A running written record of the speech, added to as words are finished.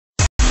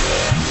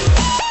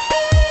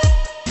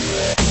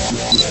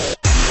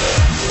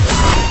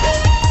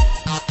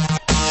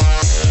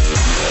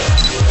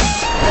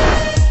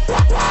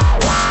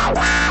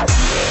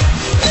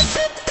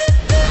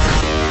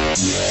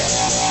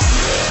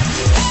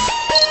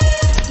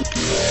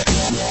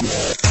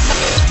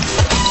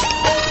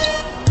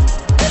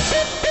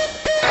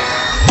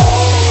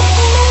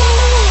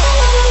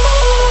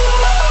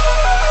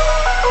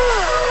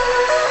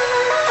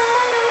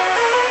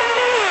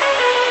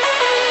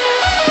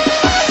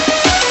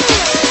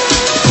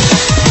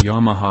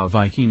Yamaha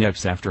Viking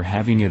X after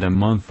having it a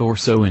month or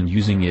so and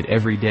using it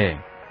every day.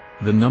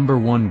 The number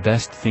one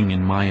best thing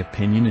in my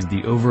opinion is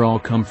the overall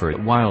comfort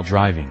while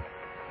driving.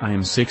 I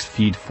am 6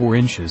 feet 4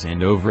 inches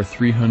and over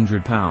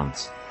 300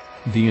 pounds.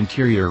 The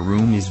interior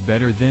room is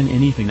better than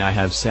anything I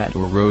have sat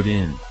or rode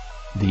in.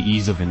 The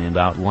ease of in and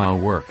out while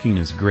working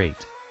is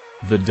great.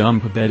 The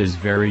dump bed is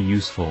very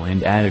useful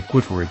and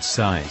adequate for its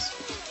size.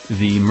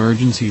 The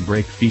emergency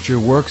brake feature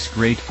works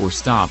great for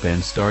stop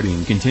and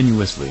starting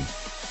continuously.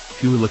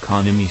 Fuel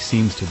economy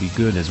seems to be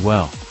good as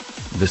well.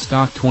 The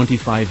stock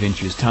 25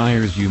 inches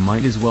tires you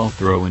might as well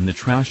throw in the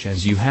trash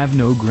as you have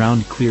no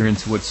ground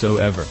clearance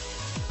whatsoever.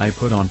 I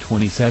put on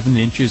 27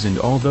 inches and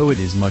although it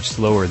is much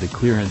slower, the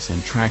clearance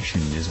and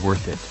traction is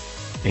worth it.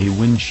 A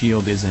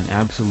windshield is an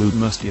absolute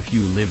must if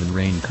you live in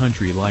rain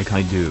country like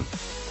I do.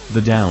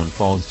 The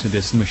downfalls to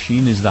this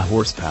machine is the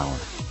horsepower.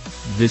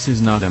 This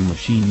is not a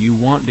machine you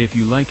want if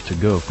you like to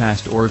go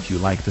fast or if you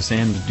like the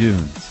sand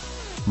dunes.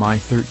 My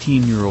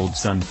 13-year-old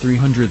son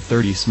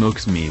 330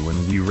 smokes me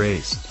when we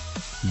raced.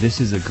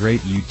 This is a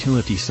great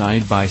utility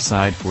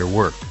side-by-side for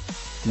work.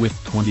 With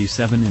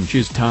 27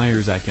 inches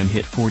tires I can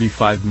hit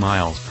 45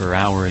 miles per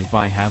hour if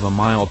I have a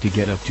mile to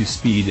get up to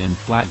speed in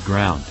flat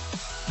ground.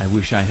 I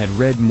wish I had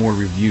read more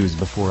reviews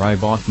before I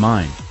bought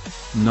mine.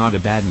 Not a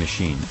bad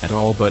machine at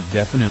all, but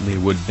definitely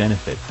would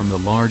benefit from the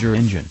larger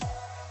engine.